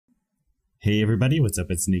Hey everybody, what's up?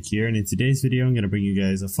 It's Nick here, and in today's video I'm going to bring you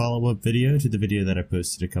guys a follow-up video to the video that I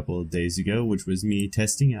posted a couple of days ago, which was me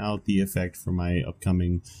testing out the effect for my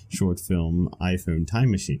upcoming short film iPhone time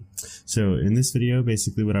machine. So in this video,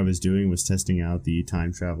 basically what I was doing was testing out the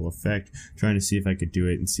time travel effect, trying to see if I could do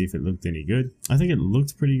it and see if it looked any good. I think it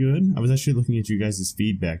looked pretty good. I was actually looking at you guys'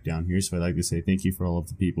 feedback down here, so I'd like to say thank you for all of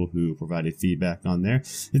the people who provided feedback on there.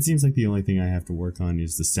 It seems like the only thing I have to work on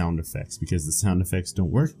is the sound effects, because the sound effects don't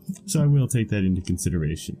work, so I will take that into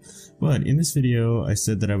consideration. But in this video I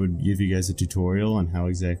said that I would give you guys a tutorial on how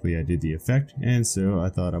exactly I did the effect, and so I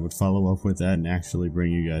thought I would follow up with that and actually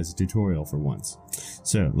bring you guys a tutorial for once.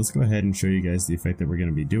 So let's go ahead and show you guys the effect that we're going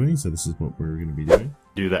to be doing. So this is what we're going to be doing.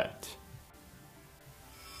 Do that.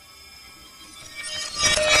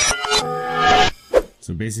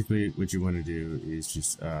 So basically what you want to do is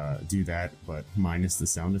just do that, but minus the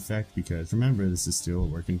sound effect, because remember, this is still a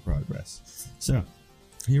work in progress. So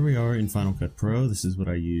here we are in Final Cut Pro. This is what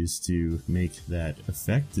I use to make that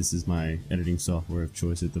effect. This is my editing software of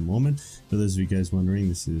choice at the moment. For those of you guys wondering,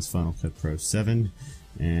 this is Final Cut Pro 7,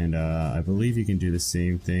 and I believe you can do the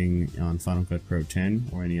same thing on Final Cut Pro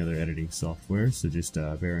 10 or any other editing software, so just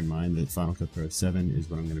bear in mind that Final Cut Pro 7 is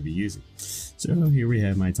what I'm going to be using. So here we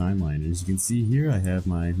have my timeline. As you can see here, I have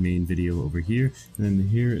my main video over here, and then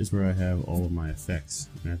here is where I have all of my effects.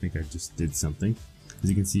 And I think I just did something. As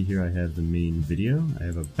you can see here, I have the main video, I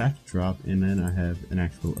have a backdrop, and then I have an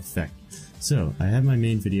actual effect. So I have my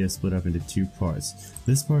main video split up into two parts.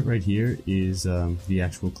 This part right here is the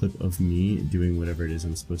actual clip of me doing whatever it is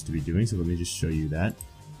I'm supposed to be doing, so let me just show you that.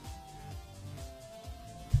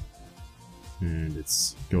 And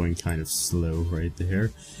it's going kind of slow right there.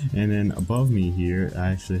 And then above me here, I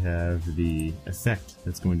actually have the effect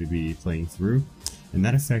that's going to be playing through. And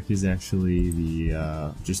that effect is actually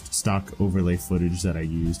the just stock overlay footage that I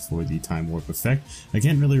used for the time warp effect. I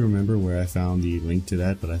can't really remember where I found the link to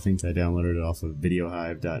that, but I think I downloaded it off of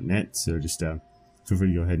videohive.net, so just feel free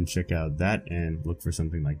to go ahead and check out that and look for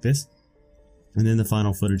something like this. And then the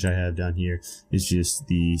final footage I have down here is just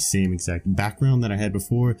the same exact background that I had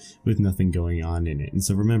before with nothing going on in it. And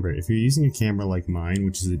so remember, if you're using a camera like mine,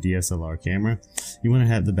 which is a DSLR camera, you want to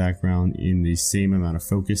have the background in the same amount of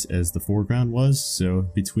focus as the foreground was. So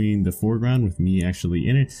between the foreground with me actually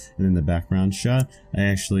in it and then the background shot, I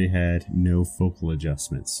actually had no focal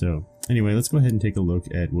adjustments. So anyway, let's go ahead and take a look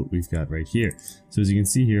at what we've got right here. So as you can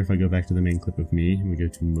see here, if I go back to the main clip of me and we go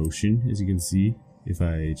to motion, as you can see, if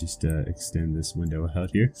I just extend this window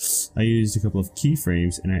out here, I used a couple of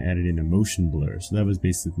keyframes and I added in a motion blur. So that was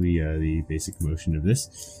basically the basic motion of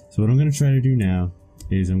this. So what I'm going to try to do now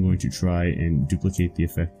is I'm going to try and duplicate the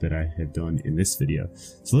effect that I had done in this video.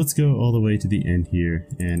 So let's go all the way to the end here,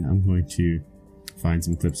 and I'm going to find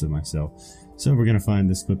some clips of myself. So we're going to find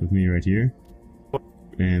this clip of me right here,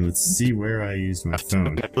 and let's see where I used my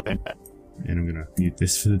phone. And I'm going to mute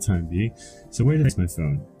this for the time being. So where did I use my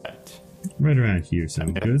phone? Right around here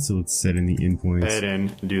sounds good, so let's set in the endpoints. Go ahead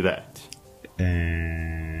and do that.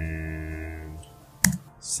 And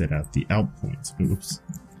set out the out points. Oops.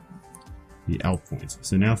 The out points.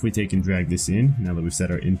 So now if we take and drag this in, now that we've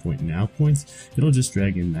set our endpoint and out points, it'll just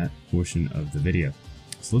drag in that portion of the video.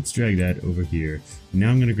 So let's drag that over here.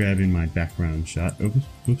 Now I'm going to grab in my background shot.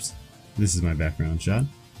 Oops. This is my background shot.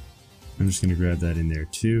 I'm just going to grab that in there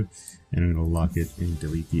too, and I'm going to lock it and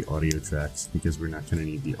delete the audio tracks because we're not going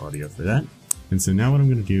to need the audio for that. And so now what I'm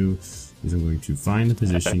going to do is I'm going to find the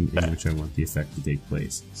position in which I want the effect to take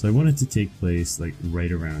place. So I want it to take place like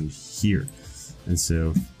right around here. And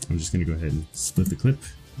so I'm just going to go ahead and split the clip,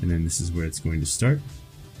 and then this is where it's going to start.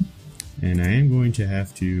 And I am going to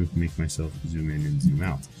have to make myself zoom in and zoom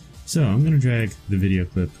out. So I'm going to drag the video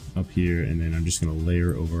clip up here, and then I'm just going to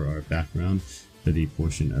layer over our background for the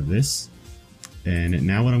portion of this. And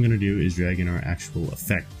now what I'm going to do is drag in our actual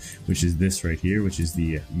effect, which is this right here, which is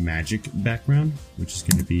the magic background, which is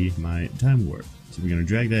going to be my time warp. So we're going to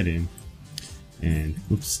drag that in, and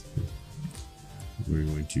whoops, we're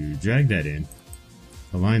going to drag that in,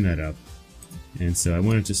 align that up, and so I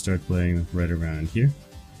want it to start playing right around here,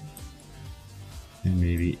 and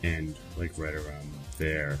maybe end like right around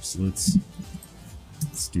there. So let's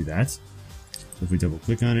do that. So if we double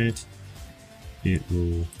click on it, it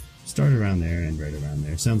will start around there and right around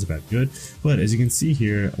there. Sounds about good. But as you can see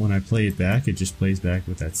here, when I play it back, it just plays back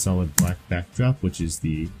with that solid black backdrop, which is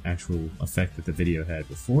the actual effect that the video had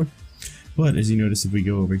before. But as you notice, if we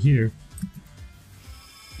go over here,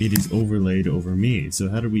 it is overlaid over me. So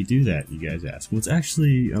how do we do that, you guys ask? Well, it's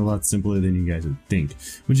actually a lot simpler than you guys would think.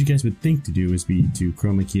 What you guys would think to do is to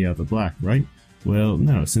chroma key out the black, right? Well,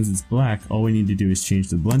 no, since it's black, all we need to do is change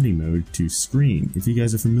the blending mode to screen. If you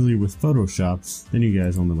guys are familiar with Photoshop, then you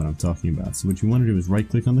guys all know what I'm talking about. So what you want to do is right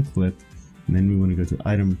click on the clip, and then we want to go to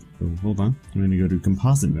item, oh, hold on, I'm going to go to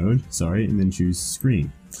composite mode, sorry, and then choose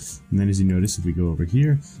screen. And then as you notice, if we go over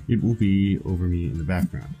here, it will be over me in the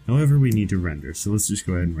background. However, we need to render, so let's just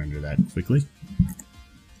go ahead and render that quickly.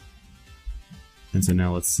 And so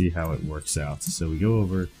now let's see how it works out. So we go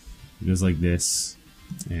over, it goes like this,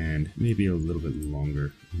 and maybe a little bit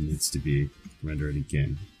longer. It needs to be rendered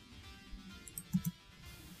again.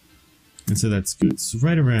 And so that's good. So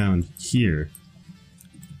right around here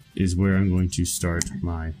is where I'm going to start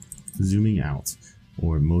my zooming out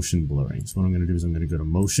or motion blurring. So what I'm going to do is I'm going to go to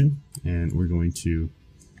motion, and we're going to,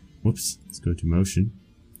 whoops, let's go to motion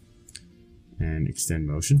and extend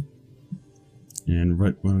motion. And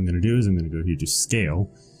right, what I'm going to do is I'm going to go here to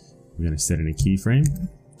scale. We're going to set in a keyframe,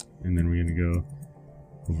 and then we're going to go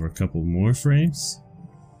over a couple more frames,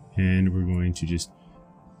 and we're going to just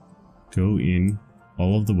go in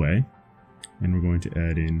all of the way, and we're going to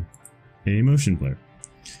add in a motion blur.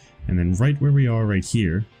 And then right where we are right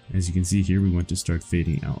here, as you can see here, we want to start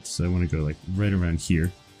fading out. So I want to go like right around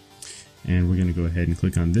here, and we're going to go ahead and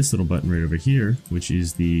click on this little button right over here, which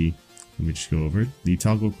is the, let me just go over it, the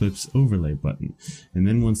toggle clips overlay button. And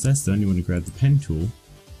then once that's done, you want to grab the pen tool,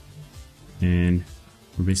 and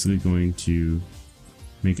we're basically going to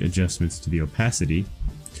make adjustments to the opacity.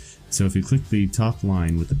 So if you click the top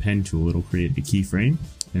line with the pen tool, it'll create a keyframe,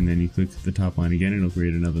 and then you click the top line again, it'll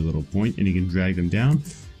create another little point, and you can drag them down,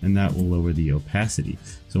 and that will lower the opacity.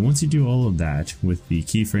 So once you do all of that with the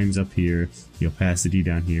keyframes up here, the opacity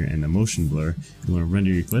down here, and the motion blur, you want to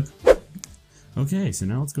render your clip. Okay, so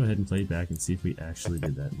now let's go ahead and play it back and see if we actually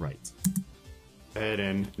did that right. Go ahead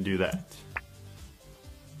and do that.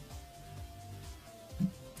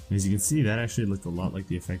 As you can see, that actually looked a lot like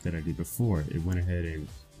the effect that I did before. It went ahead and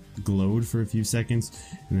glowed for a few seconds,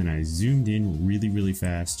 and then I zoomed in really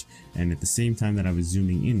fast, and at the same time that I was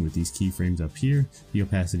zooming in with these keyframes up here, the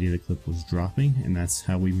opacity of the clip was dropping, and that's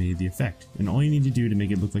how we made the effect. And all you need to do to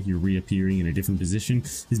make it look like you're reappearing in a different position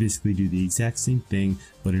is basically do the exact same thing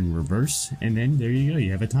but in reverse, and then there you go,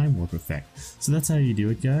 you have a time warp effect. So that's how you do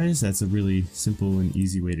it, guys. That's a really simple and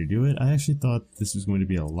easy way to do it. I actually thought this was going to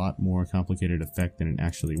be a lot more complicated effect than it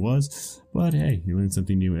actually was, but hey, you learn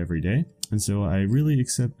something new every day. And so I really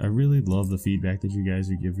love the feedback that you guys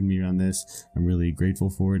are giving me on this. I'm really grateful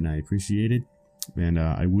for it, and I appreciate it. And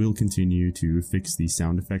I will continue to fix the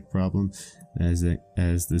sound effect problem as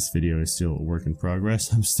this video is still a work in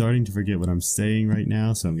progress. I'm starting to forget what I'm saying right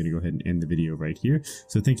now, so I'm going to go ahead and end the video right here.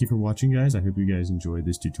 So thank you for watching, guys. I hope you guys enjoyed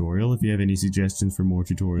this tutorial. If you have any suggestions for more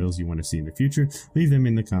tutorials you want to see in the future, leave them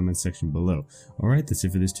in the comments section below. Alright, that's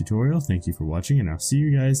it for this tutorial. Thank you for watching, and I'll see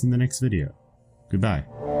you guys in the next video. Goodbye.